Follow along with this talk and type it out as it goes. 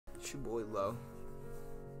It's your boy Lo.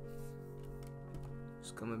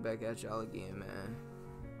 Just coming back at y'all again, man.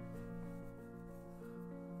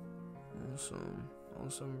 On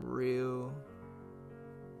some real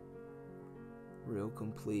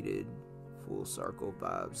completed full circle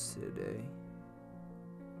vibes today.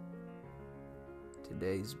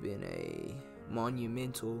 Today's been a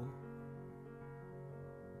monumental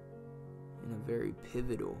and a very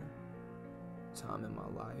pivotal time in my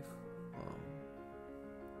life.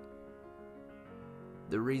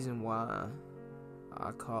 The reason why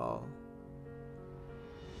I call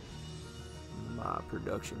my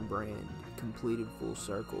production brand Completed Full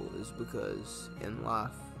Circle is because in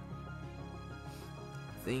life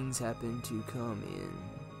things happen to come in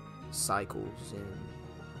cycles and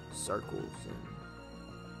circles and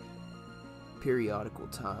periodical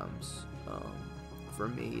times. For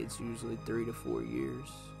me, it's usually 3 to 4 years.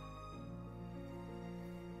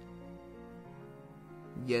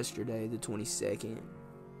 Yesterday, the 22nd,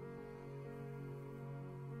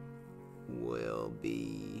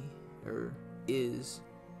 is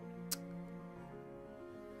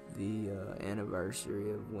the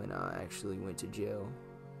anniversary of when I actually went to jail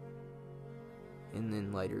and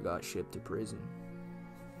then later got shipped to prison.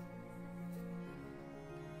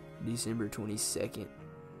 December 22nd,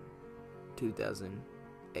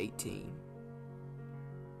 2018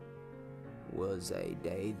 was a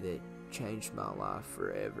day that changed my life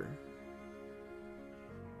forever.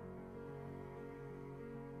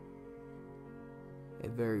 A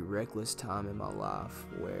very reckless time in my life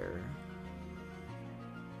where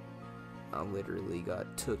I literally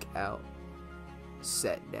got took out,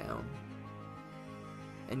 sat down,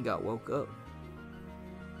 and got woke up.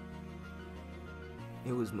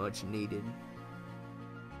 It was much needed.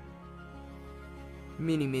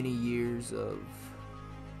 Many years of,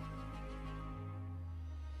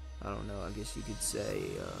 I don't know, I guess you could say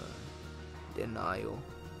denial.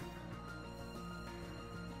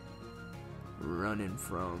 Running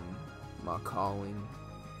from my calling,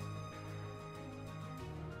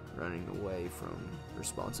 running away from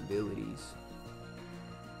responsibilities,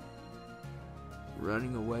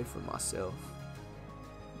 running away from myself.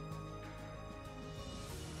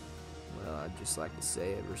 Well, I'd just like to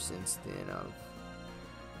say ever since then I've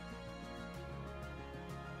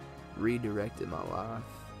redirected my life,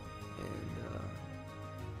 and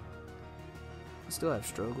I still have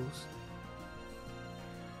struggles.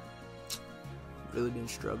 Really been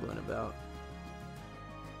struggling about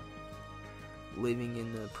living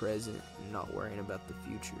in the present and not worrying about the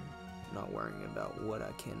future, not worrying about what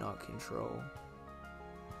I cannot control.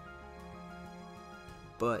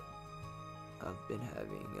 But I've been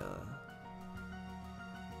having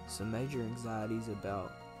some major anxieties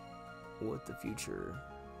about what the future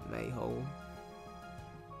may hold.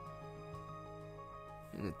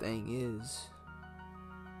 And the thing is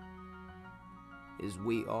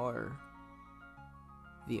we are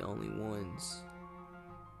the only ones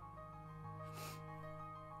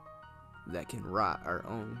that can write our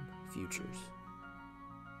own futures.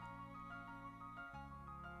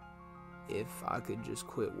 If I could just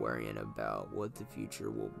quit worrying about what the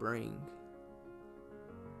future will bring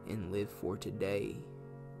and live for today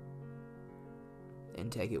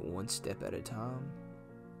and take it one step at a time,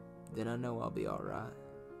 then I know I'll be alright.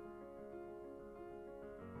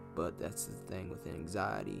 But that's the thing with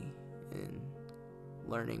anxiety and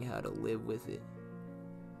learning how to live with it,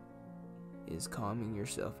 is calming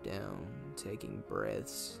yourself down, taking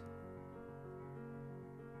breaths,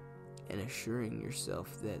 and assuring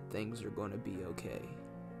yourself that things are going to be okay.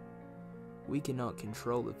 We cannot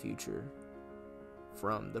control the future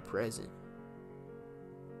from the present.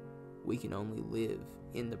 We can only live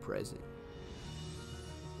in the present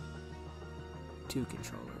to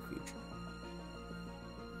control our future.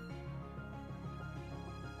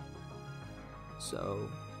 So,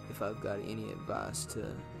 if I've got any advice to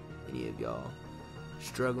any of y'all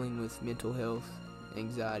struggling with mental health,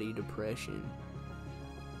 anxiety, depression,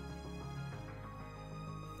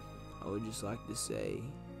 I would just like to say,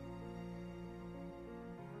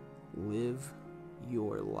 live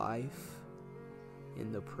your life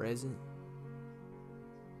in the present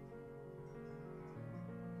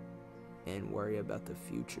and worry about the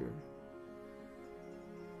future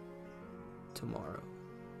tomorrow.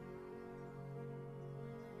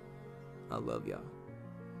 I love y'all.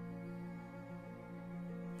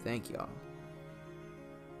 Thank y'all.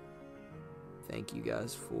 Thank you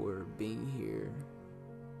guys for being here.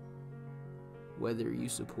 Whether you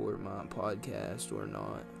support my podcast or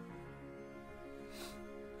not,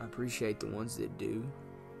 I appreciate the ones that do.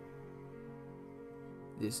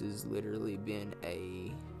 This has literally been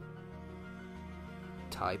a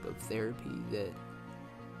type of therapy that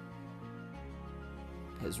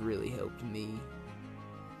has really helped me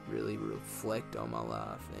really reflect on my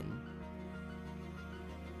life and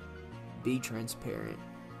be transparent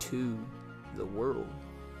to the world,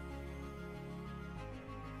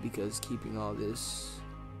 because keeping all this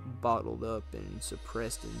bottled up and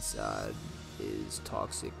suppressed inside is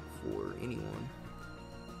toxic for anyone.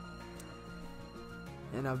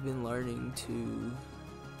 And I've been learning to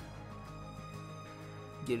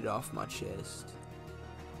get it off my chest.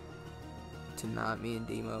 Tonight, me and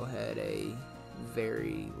Demo had a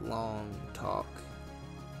very long talk,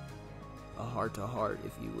 a heart-to-heart,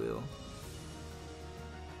 if you will,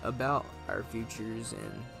 about our futures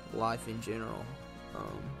and life in general.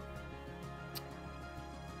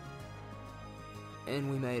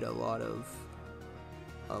 And we made a lot of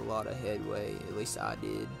headway, at least I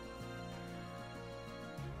did.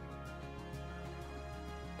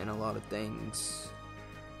 And a lot of things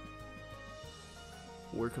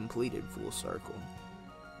were completed full circle.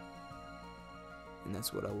 And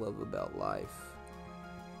that's what I love about life.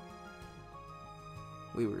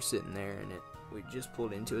 We were sitting there and we just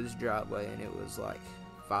pulled into his driveway and it was like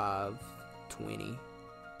 5:20.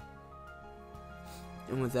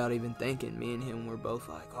 And without even thinking, me and him were both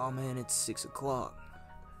like, oh man, it's 6 o'clock.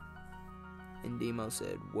 And Demo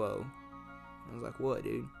said, whoa. I was like, what,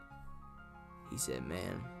 dude? He said,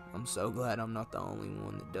 man, I'm so glad I'm not the only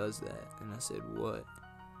one that does that. And I said, what?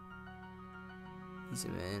 He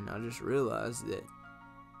said, man, I just realized that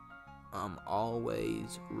I'm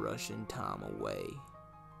always rushing time away.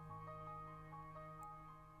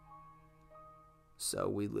 So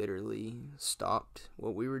we literally stopped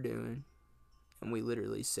what we were doing, and we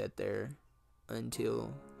literally sat there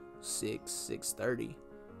until 6:30,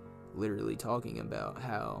 literally talking about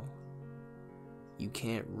how you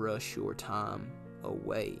can't rush your time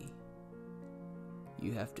away.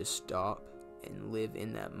 You have to stop and live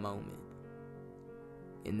in that moment.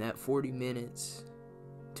 In that 40 minutes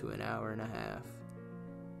to an hour and a half,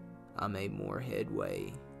 I made more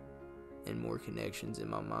headway and more connections in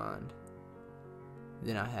my mind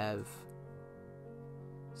than I have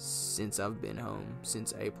since I've been home,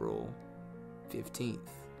 since April 15th,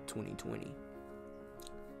 2020.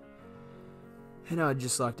 And I'd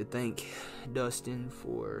just like to thank Dustin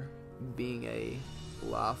for being a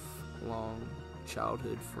lifelong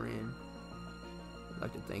childhood friend. I'd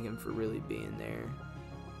like to thank him for really being there.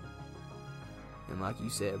 And like you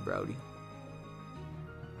said, Brody,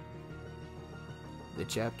 the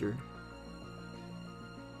chapter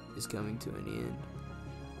is coming to an end,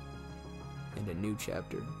 and a new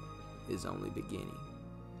chapter is only beginning.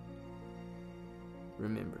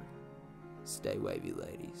 Remember, stay wavy,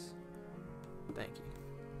 ladies. Thank you.